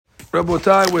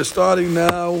Rabotai, we're starting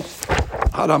now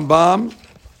Harambam.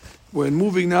 We're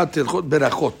moving now to Hilchot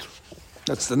Berachot.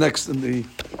 That's the next in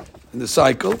the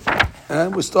cycle,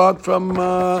 and we start from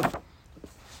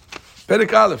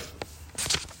Perek Aleph.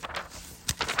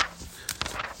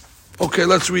 Okay,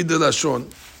 let's read the Lashon.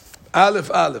 Aleph,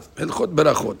 Hilchot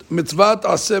Berachot. Mitzvat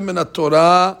aseh min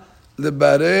Torah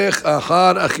lebarech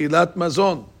achar achilat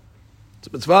mazon. It's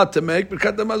a mitzvah to make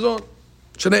birkat hamazon.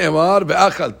 Shneimar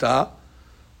ve'achalta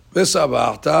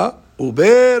ve'savachta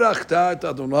uberachta et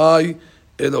Adonai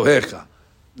Elohecha.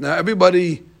 Now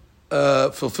everybody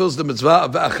fulfills the mitzvah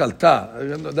of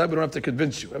ve'achalta. That we don't have to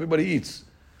convince you. Everybody eats,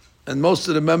 and most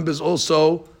of the members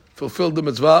also fulfill the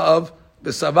mitzvah of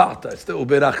ve'savachta. It's the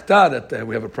uberachta that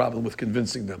we have a problem with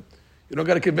convincing them. You don't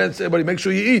got to convince everybody. Make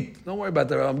sure you eat. Don't worry about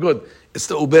that. I'm good. It's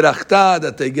the uberachta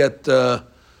that they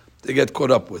get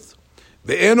caught up with.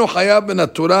 Ve'eno chayav min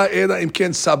haTorah ela im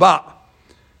ken sabah.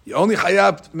 You only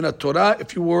chayav min haTorah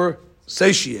if you were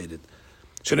satiated.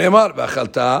 Shneimar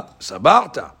ve'achalta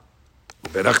sabachta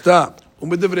uberachta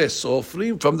u'medivrei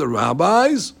sofrim, from the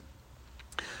rabbis.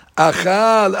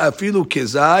 Achal afilu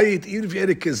kezayit, even if you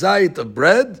ate a kezayit of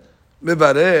bread,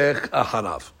 mevarech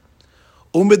acharav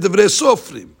u'medivrei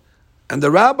sofrim. And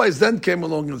the rabbis then came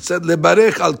along and said,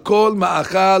 lebarech al kol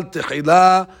ma'achal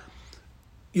techila.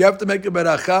 You have to make a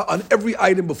beracha on every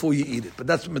item before you eat it. But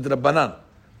that's midrabanan.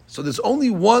 So there's only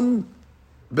one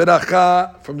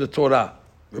beracha from the Torah.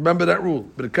 Remember that rule.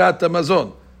 Birkat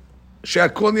hamazon.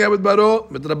 She'akol niyabed baro,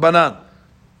 midrabanan.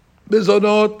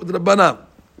 Bizonot, midrabanan.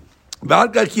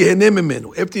 V'al kach yeheneh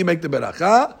mimenu. After you make the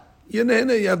beracha, you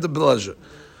have the pleasure.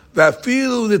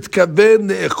 V'afilu nitkaven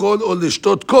ne'echol o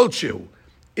lishtot kol shehu.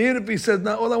 Even if he says,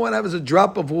 now all I want to have is a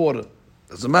drop of water.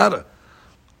 Doesn't matter.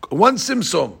 One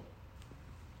simsom.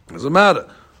 Doesn't matter.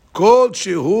 Kol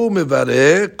shehu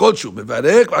mevarech, kol shehu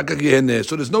mevarech, v'akach yeheneh.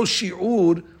 So there's no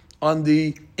shi'ur on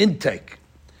the intake.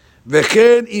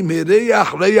 V'chen im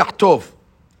hireach reach tov.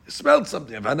 You smelled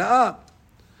something. V'hana'ah.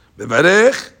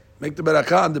 Mevarech, make the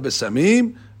beracha on the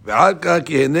besamim, v'akach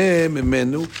yeheneh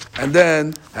mimenu, and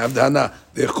then have the hana'ah.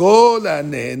 V'chol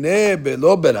ha'neheneh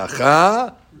belo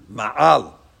beracha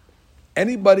ma'al.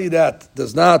 Anybody that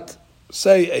does not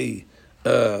say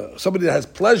somebody that has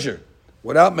pleasure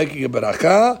without making a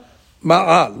beracha,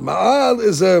 ma'al. Ma'al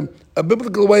is a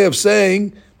biblical way of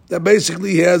saying that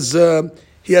basically he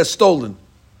has stolen.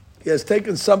 He has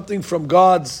taken something from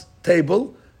God's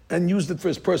table and used it for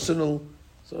his personal.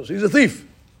 So he's a thief.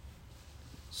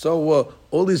 So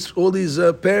all these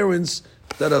parents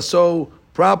that are so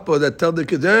proper that tell the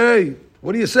kids, hey,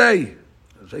 what do you say?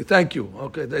 Say thank you.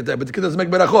 Okay, but the kid doesn't make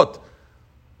berachot.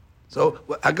 So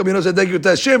how come you don't say thank you to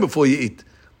Hashem before you eat?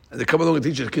 And they come along and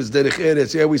teach the kids derech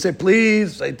eretz. Yeah, we say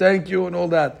please, say thank you, and all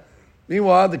that.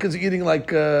 Meanwhile, the kids are eating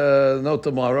like no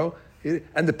tomorrow,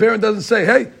 and the parent doesn't say,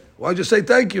 "Hey, why don't you say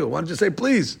thank you? Why don't you say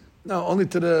please?" No, only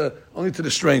to the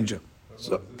stranger.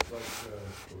 So, is this like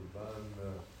Qurban,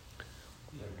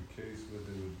 like a case where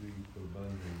there would be Qurban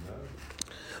in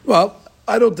that? well,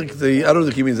 I don't think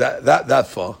he means that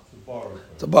far.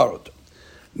 It's a borrowed.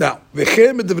 Now,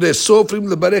 v'chem medivrei sofrim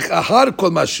lebarech ahar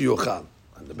kol ma sheyochal.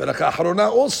 And the beracha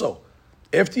acharona also,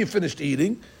 after you finished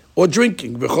eating or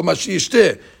drinking, v'chol ma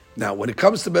sheyishteh. Now, when it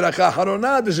comes to beracha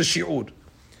acharona, there's a shi'ur.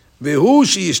 V'hu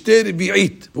sheyishteh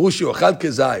rebi'it, v'hu sheyochal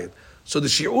kezayit. So the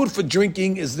shi'ur for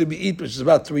drinking is rebi'it, which is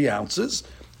about 3 ounces,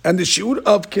 and the shi'ur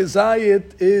of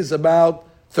kezayit is about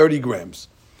 30 grams.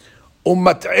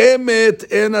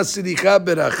 Umat'emet ena siricha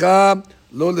beracha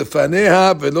lo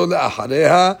lefaneha velo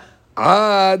le'achareha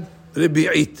ad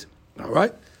rebi'it. All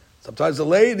right? Sometimes the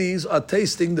ladies are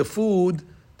tasting the food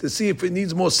to see if it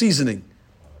needs more seasoning.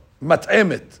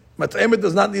 Mat'emet. Mat'emet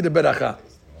does not need a beracha.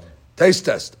 Taste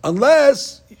test.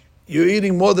 Unless you're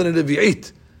eating more than a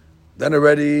rebi'it. Then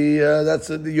already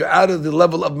you're out of the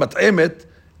level of mat'emet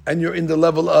and you're in the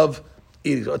level of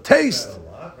eating. So taste.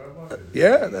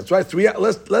 Yeah, that's right.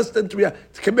 Less than 3.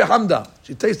 It's kibbeh hamda.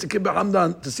 She tastes the kibbeh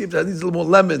hamda to see if it needs a little more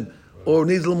lemon or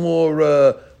needs a little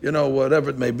more,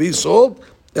 whatever it may be, salt.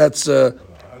 That's. Yeah,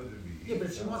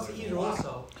 but she wants to eat it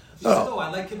also. She says, I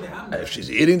like kibbeh hamda. If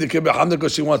she's eating the kibbeh hamda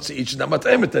because she wants to eat, she's not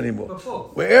mat'emet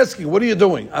anymore. We're asking, what are you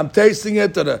doing? I'm tasting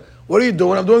it. What are you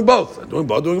doing? I'm doing both. I'm doing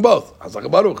both.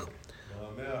 Hazak baruch.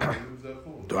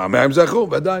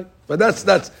 But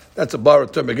that's a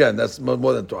borrowed term again. That's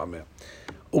more than Tu'ameh.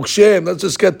 Ukshem, let's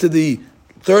just get to the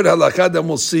third halakha, then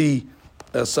we'll see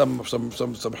some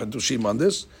hadushim on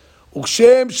this.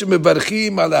 Ukshem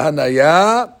shemevarchim ala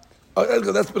hanaya.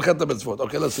 That's Birkat HaMitzvot.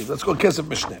 Okay, let's see. Let's go Kesef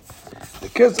Mishneh. The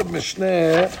Kesef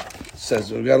Mishneh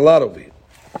says, we got a lot over here.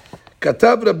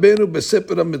 כתב רבנו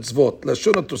בספר המצוות,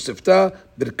 לשון התוספתא,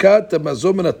 ברכת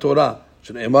המזון מן התורה,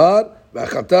 שנאמר,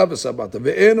 ואכלת ושבעת.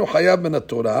 ואינו חייב מן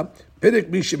התורה, פרק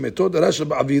מי שמתו דרש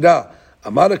בעבירה,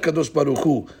 אמר הקדוש ברוך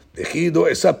הוא, וכי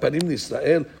לא אשא פנים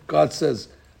לישראל, God says,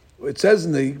 it says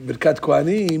in the ברכת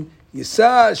כהנים, יישא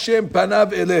השם פניו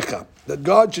אליך, that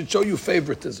God should show you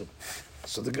favoritism.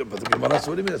 So the Gemara says,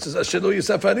 what do you mean? It says, asher lo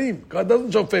יישא פנים. God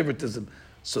doesn't show favoritism.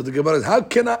 So the Gemara says,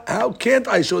 how can't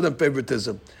I show them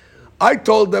favoritism? I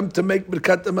told them to make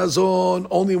Birkat Hamazon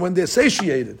only when they're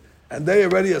satiated. And they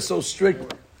already are so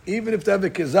strict. Even if they have a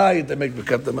kezayit, they make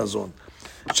Birkat Hamazon.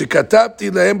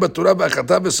 שכתבתי להם בתורה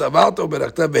ואכלת ושבעת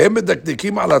וברכת, והם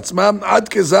מדקדקים על עצמם עד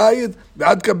כזית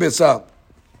ועד כבשר.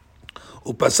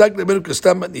 הוא פסק לבנו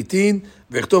כסתם מתניתין,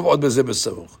 וכתוב עוד בזה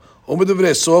בסמוך.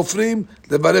 ומדברי סופרים,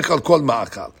 לברך על כל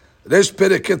מאכל. רש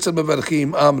פרק קצר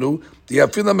מברכים, אמרו,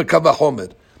 תייפין מקו החומר.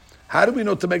 How do we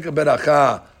know to make a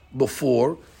beracha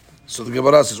before? So the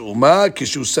Gemara says, Uma,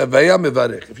 kishu seveya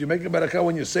mevarech. If you make a beracha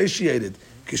when you're satiated,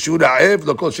 kishu ra'ev,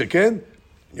 lo kol sheken,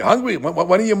 you're hungry.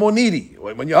 When are you more needy?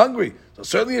 When you're hungry. So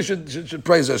certainly you should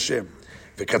praise Hashem.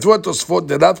 וכתבו התוספות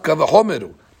דלאו קו החומר.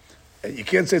 And you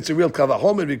can't say it's a real קו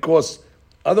החומר because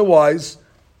otherwise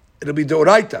it'll be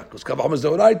deoraita, because קו החומר is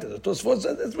deoraita. The תוספות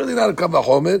says it's really not a קו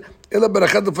החומר, אלא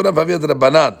ברכת לפניו הביא את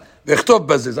רבנן. וכתוב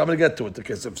בזה, I'm going to get to it, the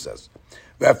Kesef says.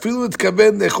 ואפילו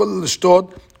מתכוון לאכול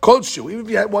לשתות כלשהו, even if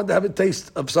you want to have a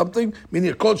taste of something,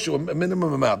 meaning כלשהו, a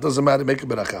minimum amount, doesn't matter, make a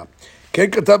ברכה.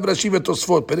 כן כתב רש"י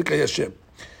ותוספות, פרק הישם.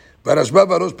 והרשב"א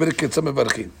והראש פרק קצר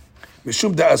מברכים.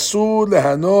 משום דאסור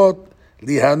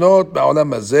ליהנות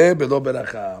בעולם הזה בלא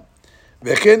ברכה.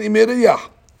 וכן עם יריח,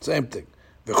 same thing.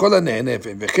 וכל הנהנה,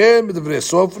 וכן מדברי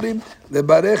סופרים,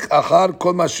 לברך אחר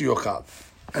כל מה שיוכל.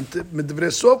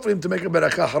 מדברי סופרים, to make a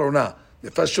ברכה אחרונה.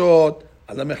 נפשות,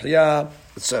 על המחיה,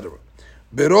 etc.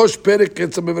 בראש פרק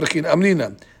קצר מברכים,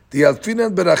 אמרינן,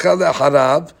 תיאלפינן ברכה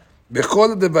לאחריו,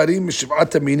 בכל הדברים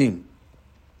משבעת המינים.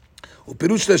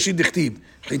 ופירוש שלישי דכתיב,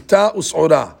 חיטה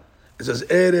ושעורה. It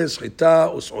says ארס, חיטה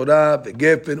ושעורה,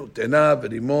 וגפן, ותאנה,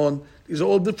 ורימון. These are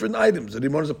all different items. The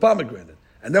rimon is a pomegranate.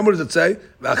 And then what does it say?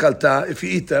 ואכלתה, if you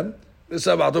eat them,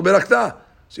 ושבעת וברכתה.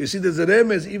 So you see there's a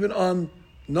remez even on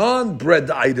non-bread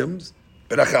items,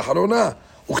 ברכה אחרונה.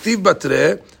 וכתיב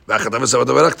בתרי, ואכלתה ושבעת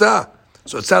וברכתה.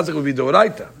 So it sounds like it would be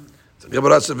דאורייתא. So the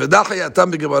Gemara says, ודחי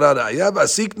אתם בגמרא ראיה,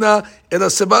 ועסיקנה אלא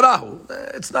סבראהו.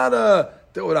 It's not a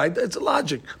דאורייתא, it's a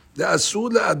logic. ואסור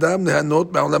לאדם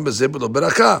ליהנות מהעולם בזה בלא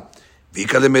ברכה.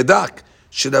 ויקה למדק,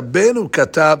 שרבנו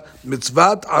כתב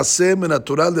מצוות עשה מן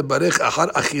התורה לברך אחר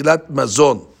אכילת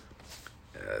מזון.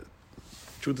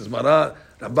 Truth is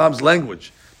Rambam's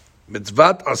language.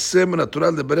 מצוות עשה מן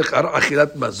התורה לברך אחר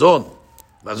אכילת מזון.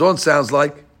 מזון sounds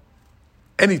like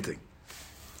anything.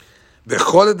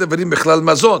 וכל הדברים בכלל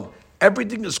מזון.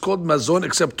 Everything is called מזון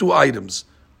except two items.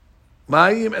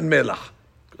 מים and מלח.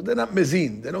 They're not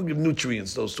mezin. They don't give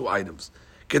nutrients, those two items.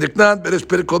 כדקנן, בראש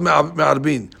פרק כל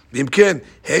מערבין. ואם כן,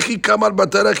 הכי כמר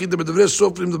בתרח, בדברי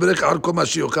סופרים, לברך על כל מה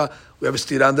שיוכל. We have a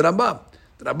סתירה in the Rambam.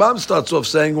 The Rambam starts off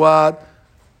saying what?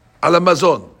 על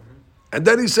המזון. And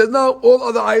then he says, no, all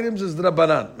other items is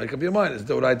דרבנן. Make up your mind, it's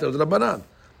דאורייתא או דרבנן.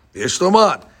 ויש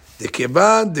לומר,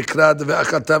 דכיוון דקרא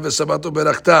ואכלת ושבעת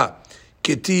וברכת,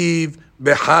 כתיב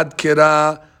בחד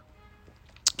קרא,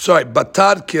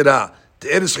 בתר קרא,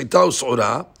 תארס חיטה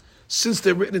ושעורה, since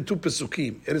they're written in two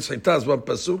pesukim, Eretz Chita is one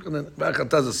pasuk, and then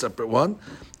V'achata is a separate one.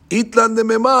 Itlan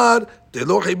dememar,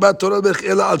 de'lo chibat Torah berch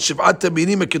ela al shiv'at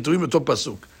taminim ha'ketuvim b'to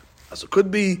pasuk. So it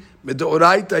could be,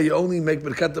 medoraita, you only make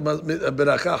berkat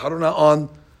beracha haruna on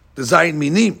the zayin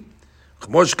minim.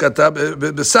 כמו שכתב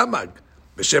בסמ"ג,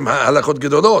 בשם ההלכות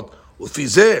גדולות. ולפי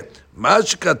זה, מה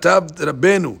שכתב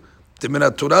רבנו, מן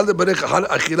התורה לברך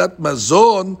אחר אכילת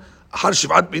מזון, אחר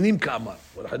שבעת מינים כאמר.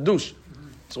 ולחדוש.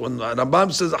 So when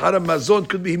Rambam says Haram Mazon,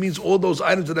 could be he means all those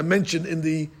items that are mentioned in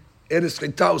the Eretz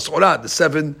Chita U'Sorah, the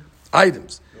 7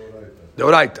 items.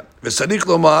 Deoraita. V'sarich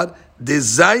lomar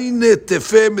dezayne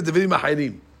tefeh medavrim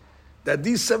ha'chayrim. That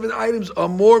these 7 items are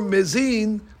more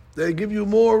mezin, they give you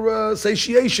more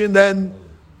satiation than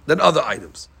other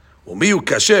items. Umiyu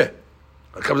kasheh.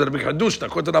 It comes to the big hadush.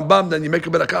 According to Rambam, then you make a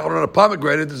berakah on a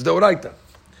pomegranate, it's deoraita.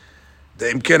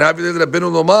 אם כן, הביא לרבנו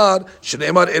לומר,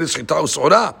 שנאמר ארץ חיטה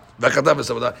ושעורה, והכתב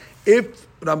ושבתה. If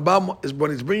Rambam,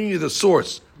 when he's bringing you the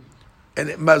source, and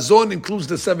Mazon includes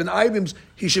the 7 items,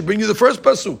 he should bring you the first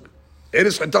pasuk.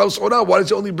 ארץ חיטה ושעורה, why does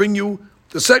he only bring you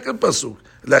the second pasuk?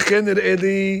 לכן נראה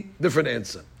לי different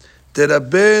answer.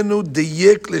 תרבנו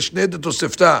דייק לשני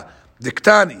דתוספתא,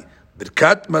 דקטני,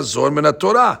 ברכת מזון מן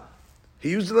התורה. He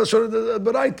used the לשון of the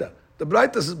ברייתא. The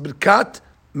ברייתא says ברכת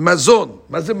מזון.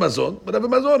 מה זה מזון? whatever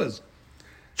מזון is.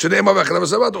 שנאמר ואכלה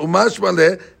ושבעת, ומשמע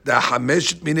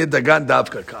לחמשת מיני דגן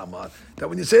דווקא כאמר. That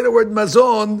when you say the word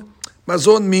mazon,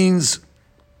 mazon means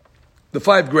The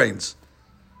 5 grains.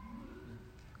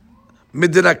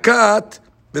 Midrakat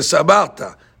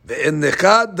v'sabarta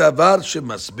ve'ennecha davar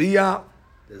shemasbiya.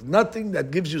 There's nothing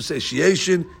that gives you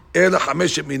satiation. Ela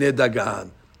chameshet minei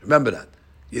dagan. Remember that.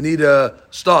 You need a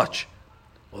starch.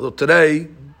 Although today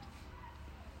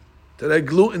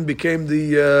gluten became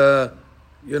the,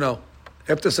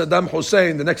 after Saddam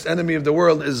Hussein, the next enemy of the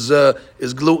world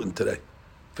is gluten today.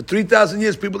 For 3,000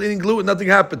 years, people eating gluten, nothing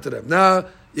happened to them. Now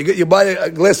you buy a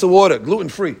glass of water, gluten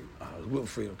free. It's gluten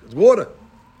free. It's water.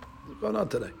 What's going on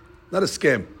today? Not a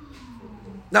scam.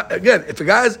 Now again, if a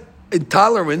guy has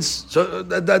intolerance, so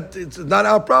that it's not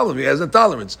our problem. He has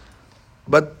intolerance,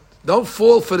 but don't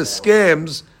fall for the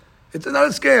scams. It's not a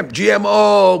scam.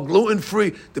 GMO, gluten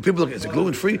free. The people look. Is it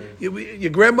gluten free? Your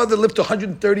grandmother lived to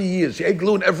 130 years. She ate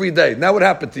gluten every day. Now what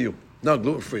happened to you? No,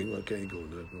 gluten free. Okay,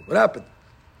 gluten. What happened?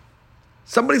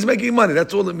 Somebody's making money.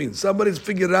 That's all it means. Somebody's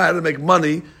figured out how to make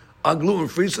money on gluten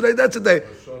free. So that's a day.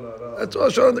 That's all.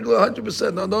 Show on the gluten.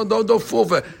 100%. No, don't fall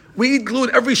for it. We eat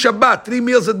gluten every Shabbat, 3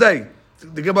 meals a day.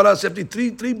 The Gemara says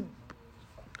three.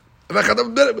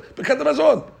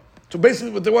 So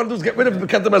basically, what they want to do is get rid of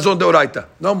Bekat Mazon Deoraita.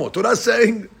 No more. Torah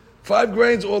saying 5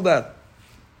 grains, all that.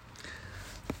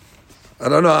 I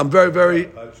don't know. I'm very,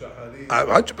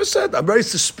 100%. I'm very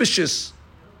suspicious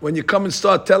when you come and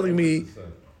start telling me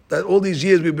that all these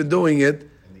years we've been doing it,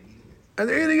 and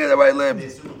they're eating it the way I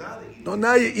live. No,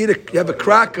 now you have a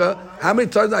cracker. How many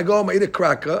times I go home, I eat a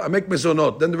cracker, I make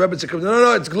mezonot. Then the Rebbe says,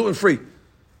 no, it's gluten free.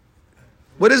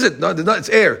 What is it? No, it's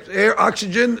air. It's air,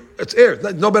 oxygen. It's air.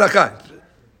 No barakah.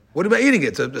 What am I eating?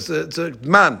 It's a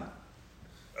man.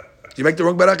 You make the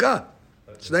wrong barakah.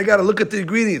 So now you got to look at the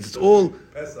ingredients. It's all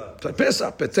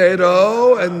Pesach,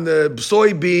 potato and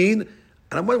soybean. And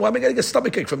I'm wondering, why am I getting a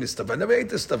stomachache from this stuff? I never ate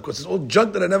this stuff because it's all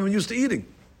junk that I never used to eating.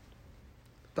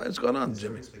 What's going on,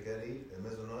 Jimmy? Spaghetti,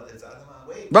 it's adama.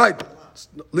 Wait. Right.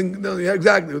 No, yeah,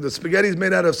 exactly. The spaghetti is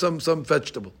made out of some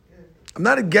vegetable. I'm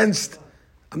not against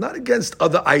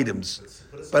other items,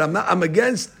 but I'm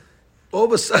against all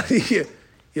of a sudden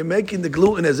you're making the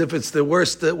gluten as if it's the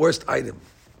worst item.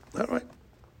 All right.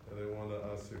 And they want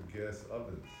us to gas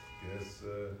ovens.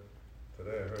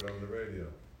 Today I heard on the radio.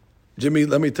 Jimmy,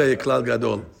 let me tell you, Klal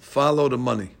Gadol, follow the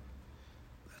money.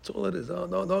 That's all it is.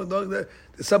 No. There's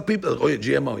some people, yeah,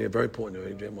 GMO, yeah, very important.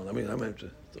 Yeah, GMO. I mean,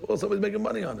 somebody's making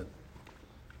money on it.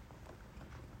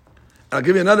 I'll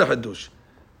give you another hadush.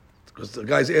 Because the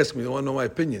guys asked me, they want to know my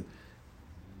opinion.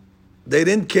 They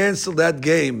didn't cancel that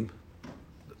game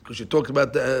because you talked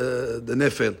about the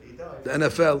NFL. The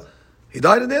NFL. He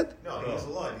died in that? No, he's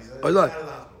alive. He's alive. Out of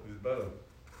the hospital. He's better.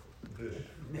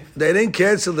 They didn't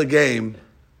cancel the game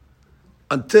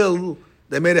until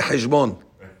they made a hijbon.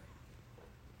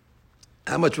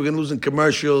 How much we're going to lose in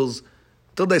commercials?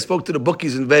 Until they spoke to the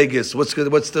bookies in Vegas. What's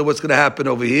going to happen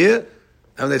over here?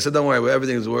 And they said, don't worry,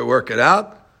 everything's work it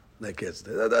out. They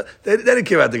canceled. They didn't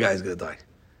care about the guy's going to die.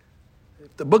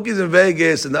 If the bookies in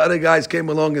Vegas and the other guys came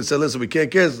along and said, listen, we can't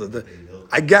cancel it.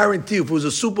 I guarantee you, if it was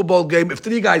a Super Bowl game, if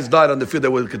 3 guys died on the field, they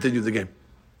would continue the game.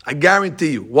 I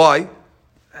guarantee you. Why?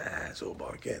 Super Bowl,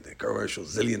 we can't. The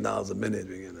commercials, $1 zillion a minute.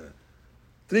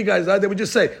 3 guys died, they would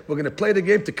just say, we're going to play the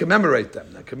game to commemorate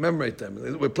them.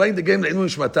 We're playing the game to Inu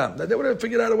Shmatam. They would have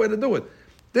figured out a way to do it.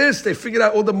 They figured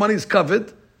out all the money's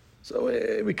covered, so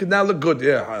we can now look good.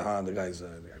 Yeah, the guys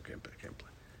can't play.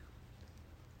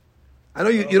 I know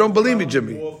you don't believe me,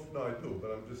 Jimmy. No, I do,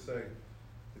 but I'm just saying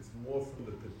it's more from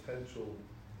the potential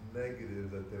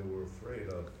negative that they were afraid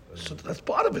of. So that's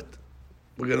part of it.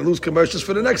 We're going to lose commercials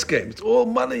for the next game. It's all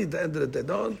money at the end of the day.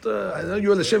 Don't. I know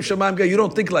you're the L'Shem Shemaim guy. You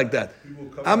don't think like that.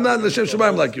 I'm not L'Shem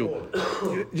Shemaim like you.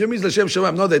 Jimmy's L'Shem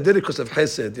Shemaim. No, they did it because of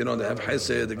Hesed. They have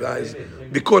Hesed. The guys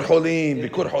Bikur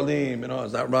Holim.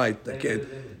 Is that right? They can't.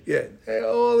 Yeah,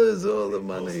 all the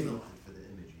money.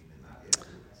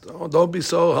 Don't be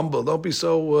so humble. Don't be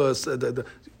so.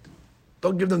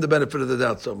 Don't give them the benefit of the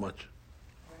doubt so much.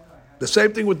 The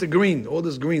same thing with the green. All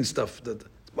this green stuff. It's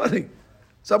money.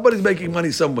 Somebody's making money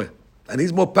somewhere, and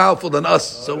he's more powerful than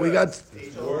us. So we got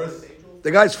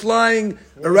the guy's flying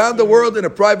around the world in a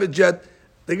private jet.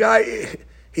 The guy,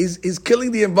 he's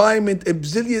killing the environment.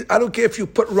 I don't care if you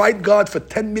put right guard for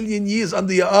 10 million years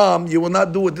under your arm, you will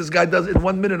not do what this guy does in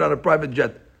 1 minute on a private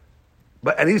jet.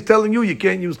 And he's telling you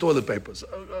can't use toilet paper. So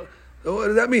what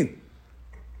does that mean?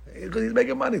 Because he's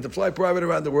making money to fly private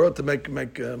around the world to make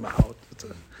mahot.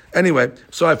 Anyway,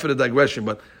 sorry for the digression,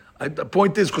 but. The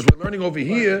point is, because we're learning over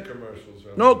here.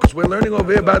 No, because we're learning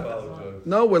over here about.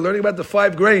 No, we're learning about the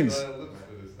 5 grains.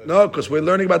 No, because we're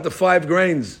learning about the 5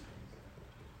 grains.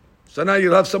 So now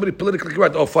you'll have somebody politically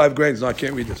correct. 5 grains. No, I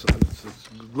can't read this. It's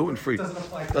gluten free.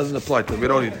 Doesn't apply to them. We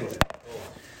don't need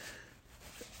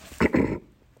it.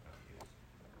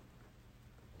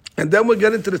 And then we'll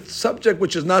get into the subject,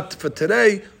 which is not for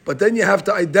today, but then you have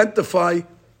to identify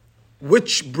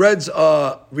which breads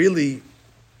are really,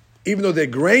 even though they're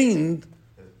grained,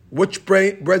 which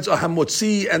breads are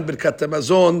hamotzi and birkat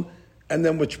hamazon, and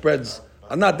then which breads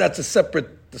are not. That's a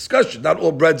separate discussion. Not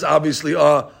all breads obviously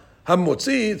are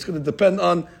hamotzi. It's going to depend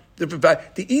on different factors.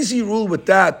 The easy rule with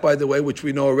that, by the way, which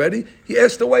we know already, he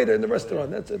asked the waiter in the restaurant.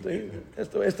 That's it. He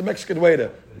asked the Mexican waiter.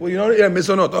 Well, you know, yeah,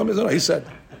 mizonot. Oh, mizonot.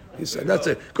 He said, that's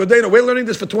it. Because they know, we're learning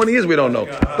this for 20 years, we don't know.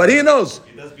 But he knows.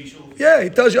 Yeah, he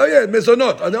tells you, oh yeah,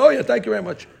 mizonot. Oh yeah, thank you very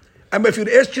much. And if you'd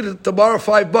asked you to borrow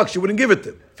 $5, you wouldn't give it to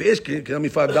him. If he asked you, can you give me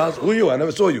 $5? Who are you? I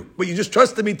never saw you. But you just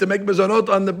trusted me to make mizonot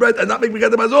on the bread and not make me get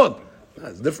the mazon.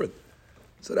 That's different.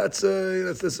 So this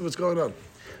is what's going on.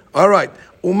 All right.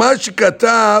 Umar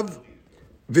shekatav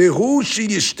v'hu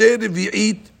sheyishteh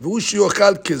revi'it v'hu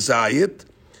sheyochal kezayit.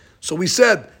 So we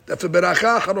said that for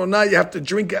beracha acharona you have to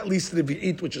drink at least the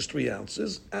revi'it, which is 3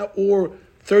 ounces, or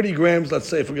 30 grams. Let's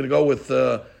say if we're going to go with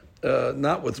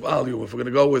not with volume, if we're going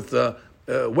to go with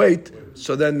weight,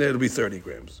 so then it'll be 30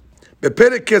 grams.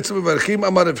 בפרק קצר מברכים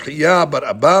אמר רב חייא בר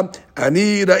אבא,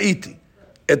 אני ראיתי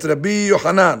את רבי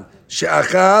יוחנן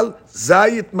שאכל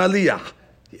זית מליח.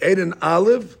 He ate an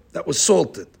olive that was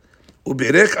salted.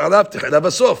 ובירך עליו תחילה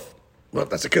בסוף. Well,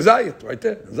 that's a kezayit right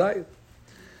there, זית.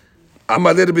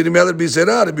 אמר לרבי ירמיה רבי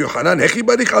זרע, רבי יוחנן, איך היא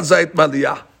בריך על זית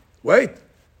מליח? Wait.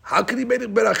 How can he make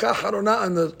it beracha harona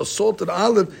on a salted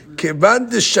olive? Kevan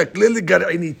deshakli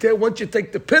gar'inite. Once you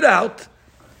take the pit out,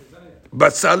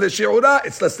 batzal shi'ura,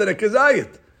 it's less than a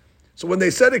kezayit. So when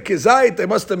they said a kezayit, they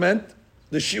must have meant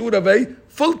the shi'ur of a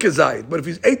full kezayit. But if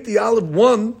he's ate the olive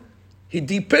one, he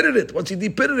de-pitted it. Once he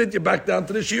de-pitted it, you're back down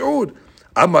to the shi'ur.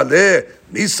 Amaleh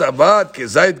nisavat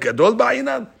kezayit gadol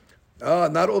ba'inan.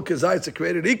 Not all kezayits are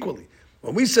created equally.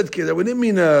 When we said kezayit, we didn't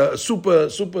mean a super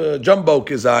jumbo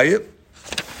kezayit.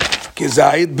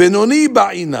 Kezayit benoni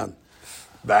ba'inan.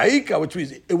 Ba'ika, which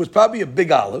means it was probably a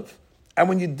big olive, and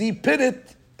when you de-pit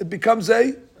it, it becomes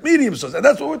a medium size. And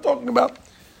that's what we're talking about.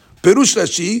 Perush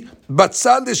Rashi,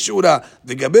 batzal l'shura,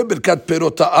 v'gabe birkat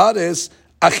perot ha'ares,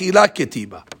 achila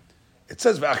ketiba. It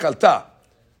says v'achalta.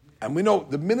 And we know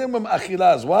the minimum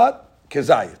achila is what?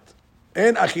 Kezayit.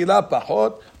 And achila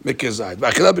pachot mekezayit.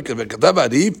 V'achila v'katav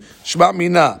arif, shma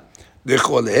mina.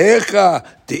 Decholecha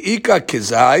te'ika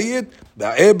kezayit,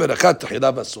 v'a'e berachat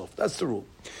techila v'sof. That's the rule.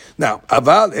 Now,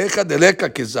 aval hecha deleka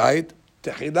kezayit,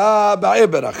 techila v'a'e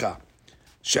berachat.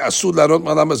 שאסור להראות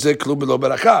מעולם הזה כלום בלא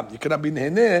ברכה. You cannot be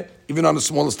נהנה, even on the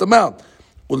smallest amount.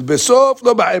 ולבסוף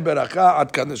לא בעי ברכה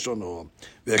עד כאן לשונו.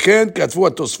 וכן כתבו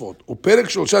התוספות. ופרק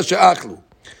 3 שאכלו.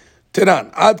 תרן,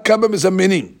 עד כמה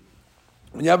מזמנים.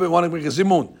 When you have want to make a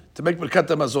zimun, to make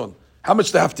ברכת המזון. How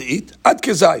much they have to eat? עד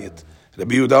כזית.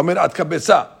 רבי יהודה אומר עד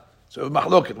כבצה. So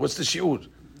מחלוקת, what's the שיעור?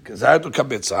 כזית או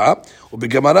כבצה.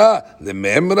 ובגמרא,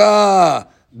 לממרא,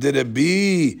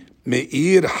 דרבי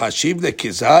Meir Hashiv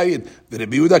leKizayit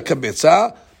v'Rabbi Yehuda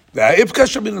kabetza v'ha'if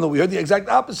kasher minenu. We heard the exact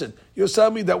opposite. You're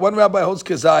telling me that one rabbi holds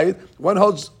Kizayit, one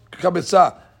holds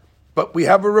kabetza, but we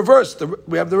have a reverse.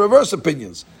 We have the reverse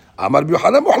opinions. Amar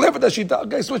Yochanan muhlefet hashita.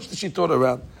 Okay, switch the shitot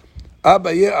around.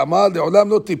 Abaye Amar le'olam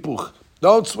no tipuch.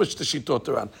 Don't switch the shitot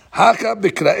around. Haka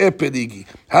b'kra'e peligi,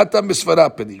 hata b'sfara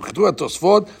peligi. Chtu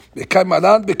atosfot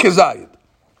v'kaymalan b'Kizayit.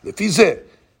 Lefi zeh.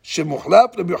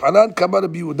 שמוחלף רבי יוחנן כמה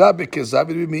רבי יהודה בכזב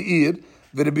ורבי מאיר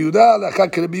ורבי יהודה הלכה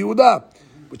כרבי יהודה.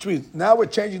 Which means now we're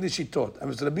changing the shitot. I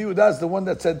mean, so Rabbi Yehuda is the one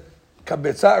that said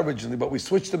kabetza originally, but we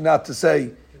switched him now to say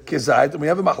kezayit. And we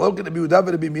have a machloket Rabbi Yehuda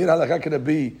ורבי מאיר הלכה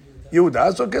כרבי יהודה,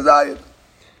 so kezayit.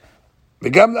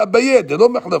 וגם לאביי, זה לא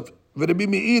מחלף. ורבי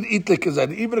מאיר eat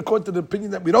לכזayit. Even according to the opinion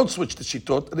that we don't switch the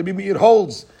shitot, Rabbi Meir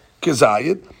holds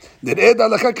kezayit. נראה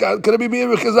הלכה כרבי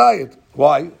מאיר וכזayit.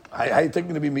 Why? How are you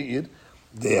taking Rabbi Meir?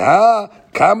 Deha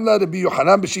kamla Rabbi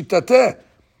Yochanan b'shitateh,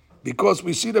 because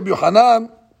we see Rabbi Yochanan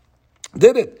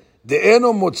did it.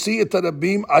 De'eno motzi et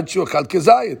harabim ad sheyochal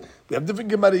kezayit. We have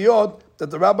different gemariyot that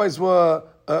the rabbis were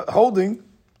holding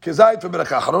kezayit for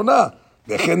beracha harona.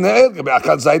 Vechen ne'er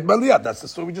be'achal zayit maliyah. That's the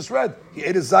story we just read. He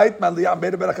ate a zayit maliyah and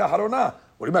made a beracha harona.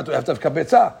 What do you mean? Do we have to have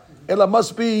kabetza? Ela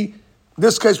must be. In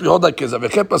this case, we hold like kezayit.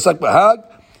 Vechen pasak b'hag.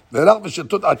 ורח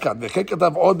ושתות עקד, וכן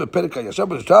כתב עוד בפרק הישב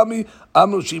בירושלמי,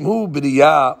 אמרו שימהו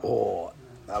בריאה,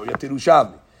 now we have to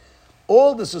Yerushalmi.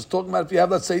 All this is talking about if you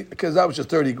have, let's say, a kezah which is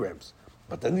 30 grams.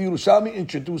 But then the Yerushalmi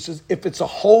introduces, if it's a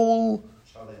whole,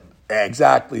 shalim.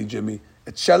 Exactly, Jimmy,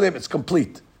 it's shalim, it's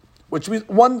complete, which means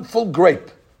one full grape.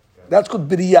 That's called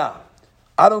biriya.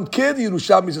 I don't care, the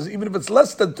Yerushalmi says, even if it's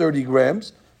less than 30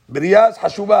 grams, biriya is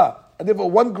hashuvah. And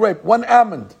therefore, one grape, one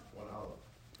almond,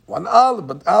 one olive,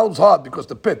 but olive's hard because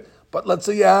the pit. But let's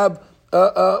say you have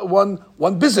one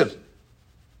bizir.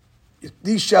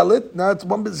 de-shell it, now it's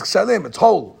one bit salim, it's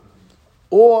whole.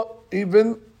 Or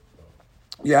even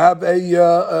you have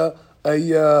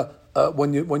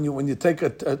when you take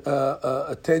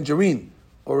a tangerine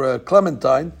or a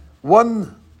clementine,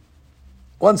 one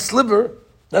sliver,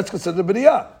 that's considered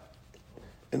biriyah.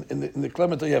 In the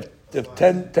clementine, you have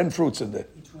 10 fruits in there.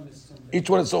 Each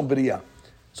one is its own biriyah.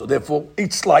 So therefore,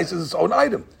 each slice is its own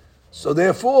item. So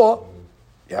therefore,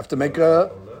 you have to make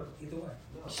a.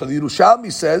 So the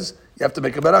Yerushalmi says you have to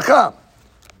make a berakah.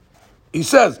 He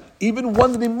says even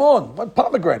one limon, one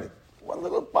pomegranate, one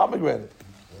little pomegranate.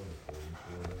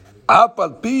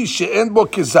 Apal pi she'en bo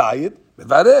kezayit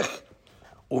mevarech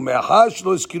ume'achar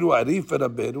shelo izkiru arif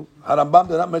v'raberu. Harambam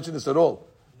did not mention this at all.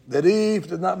 The Rif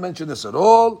did not mention this at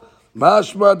all.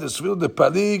 Mashma desvil de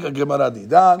palig a Gemara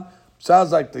didan.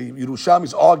 Sounds like the Yerushalmi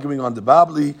is arguing on the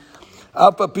Babli.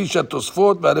 Apa pisha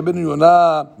tosfot v'Rabbeinu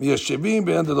Yonah miyashevim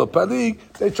be'endelo palig.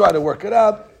 They try to work it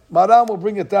out. Maram will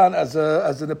bring it down as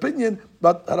an opinion,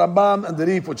 but Rambam and the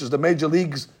Rif, which is the major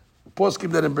leagues,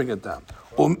 poskim didn't bring it down.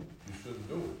 You shouldn't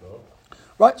do it, though.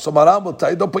 Right, so Maram will tell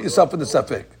you, don't put yourself in the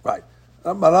safek. Right,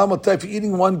 Maram will tell you, if you're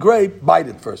eating one grape, bite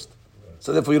it first.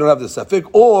 So therefore you don't have the safek,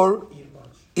 or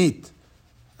eat.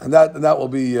 And that will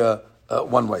be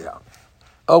one way out.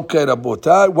 Okay,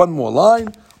 Rabotai, one more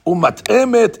line.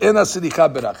 Umat'emet ena silicha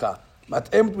beracha.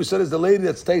 Mat'emet, we said, is the lady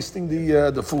that's tasting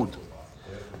the food.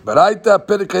 Baraita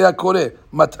perek haya kore.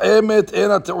 Mat'emet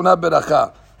ena te'una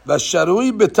beracha.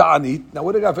 Vasharui beta'anit. Now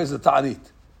what the guy faces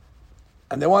ta'anit?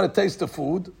 And they want to taste the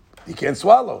food, he can't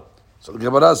swallow. So the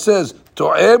Gemara says,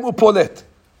 to'em upolet.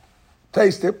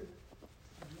 Taste it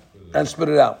and spit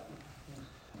it out.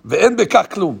 Ve'en bekach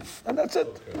klum. And that's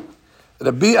it.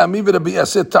 Rabbi Ami v'Rabbi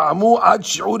Yaseh ta'amu ad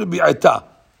shi'ur bi'ata.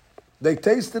 They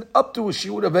tasted up to a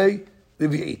shi'ur of a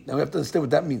revi'it. Now we have to understand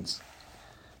what that means.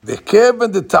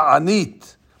 Ve'keven de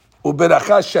ta'anit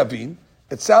u'beracha shavin.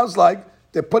 It sounds like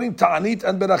they're putting ta'anit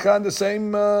and beracha in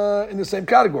the same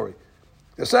category.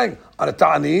 They're saying on a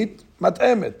ta'anit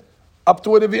mat'emet up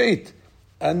to a revi'it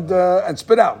and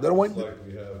spit out. They don't want. It's like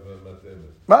we have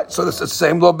mat'emet. Right, so it's the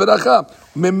same law beracha.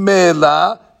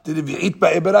 Memela the revi'it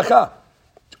ba'e beracha.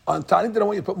 On ta'anit, they don't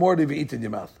want you to put more revi'it in your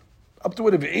mouth. Up to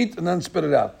a revi'it and then spit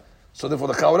it out. So therefore,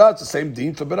 the chaura, it's the same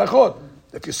deen for berachot.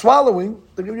 If you're swallowing,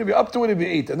 they're going to give you up to a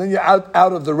revi'it, and then you're out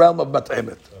of the realm of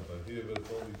mat'emet. But here, but it's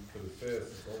only for the fast.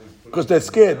 It's only Because they're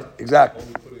scared. Exactly.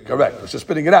 Correct. It's just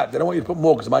spitting it out. They don't want you to put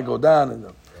more because it might go down. And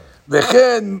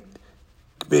V'chen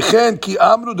ki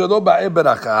amru de lo ba'e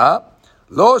beracha,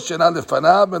 lo shena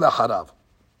lefanav ben acharav.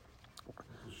 The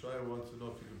Shire wants to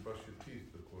know if you can brush your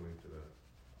teeth according to that.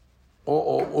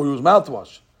 Or use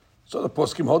mouthwash. So the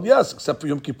poskim hold yes, except for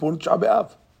Yom Kippur and Tisha B'Av.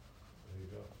 There you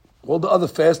go. All the other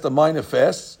fasts, the minor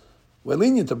fasts, we're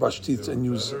lenient to brush teeth and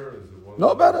use. Better? Is it one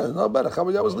No better.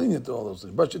 Chabad was lenient to all those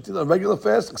things. Brush your teeth on regular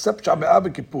fast, except Tisha B'Av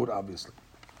and Kippur, obviously.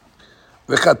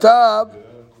 V'chatav.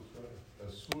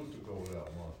 As soon as to go without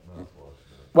mouthwash.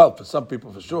 Well, for some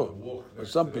people, for sure. Walk For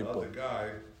next some to the people, other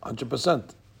guy.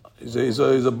 100%. He's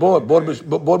a board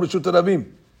b'shut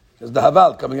ravim. There's the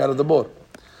haval coming out of the board.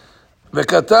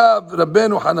 וכתב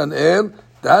רבנו חננאל,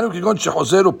 דהיינו כגון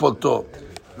שחוזר ופולטו.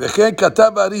 וכן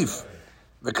כתב הריף,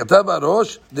 וכתב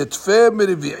הראש, דתפה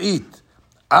מרביעית,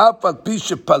 אף על פי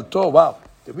שפלטו. Wow.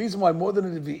 The reason why more than a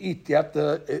רביעית, you have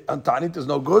to, on ta'anit is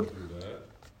no good.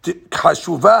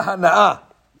 חשובה הנאה.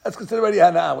 That's considered already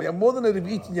הנאה. When you have more than a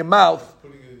רביעית in your mouth,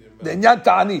 the עניין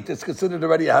ta'anit is considered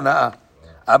already הנאה.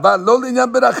 אבל לא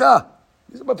לעניין ברכה.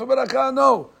 But for ברכה,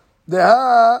 no.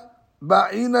 דהה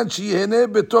בעינן שיהנה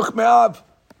בתוך מאיו.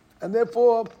 And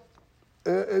therefore,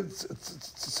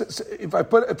 if I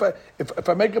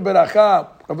make a beracha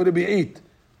of a rebi'it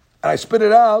and I spit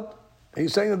it out,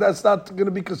 he's saying that that's not going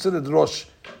to be considered rosh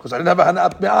because I didn't have a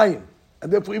hana'at me'ayin.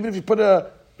 And therefore, even if you put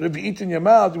a rebi'it in your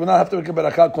mouth, you will not have to make a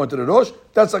beracha according to the rosh.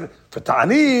 That's like for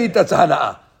ta'anit, that's a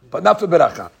hana'ah, but not for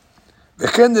beracha.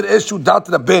 וכן נראה שהוא דעת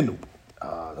רבנו,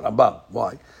 רמב"ם,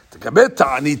 why? תקבל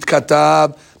תענית כתב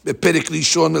בפרק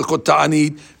ראשון מלכות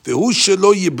תענית, והוא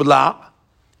שלא יבלע,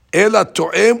 אלא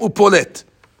תואם ופולט.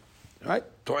 Right?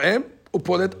 תואם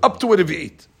ופולט up to a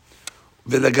רביעית.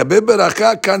 ולגבי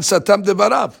ברכה, כאן סתם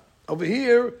דבריו. Over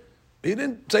here, he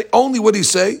didn't say only what he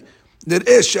say,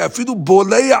 נראה שאפילו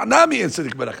בולע נמי אין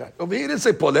צריך ברכה. Over here, he didn't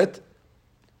say פולט.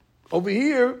 Over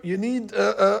here, you need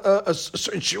a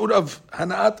certain shiur of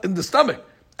hana'at in the stomach.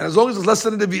 And as long as it's less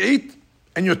than a revi'it,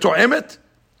 and you're to'emet,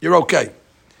 you're okay.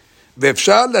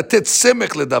 ואפשר לתת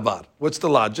סמך לדבר. What's the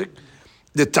logic?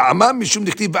 לטעמה משום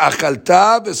דכתיב ואכלת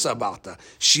ושבעת.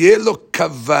 שיהיה לו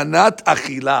כוונת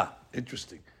אכילה.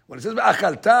 Interesting. When it says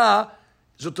ואכלת,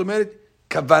 זאת אומרת,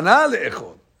 כוונה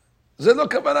לאכול. זה לא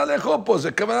כוונה לאכול פה,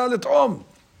 זה כוונה לטעום.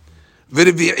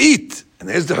 V'revi'it, and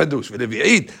here's the hadush.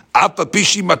 V'revi'it, apa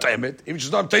pishi mat'emet. Even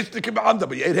she's not tasting kibba'amda,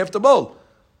 but you ate half the bowl.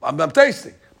 I'm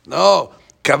tasting. No.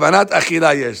 Kavanat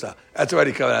achila yesha. That's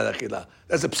already kavanat achila.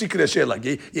 That's a psikra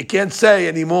shelah. You can't say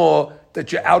anymore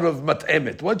that you're out of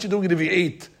mat'emet. Once you're doing it if you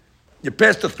eat, you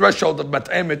pass the threshold of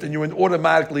mat'emet and you're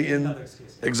automatically in.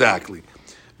 Exactly.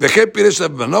 וכן פירש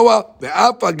רב מנוע,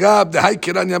 ואף אגב, דהי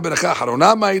קירניה ברכה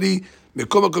האחרונה מהירי,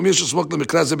 מכל מקום יש לסמוק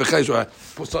למקרא זה בחי שואה.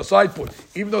 Side point.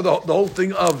 Even though the whole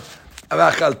thing of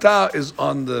Avachalta is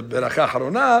on the Beracha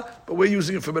Harona, but we're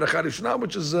using it for Beracha Rishona,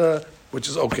 which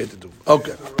is okay to do.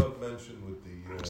 Okay.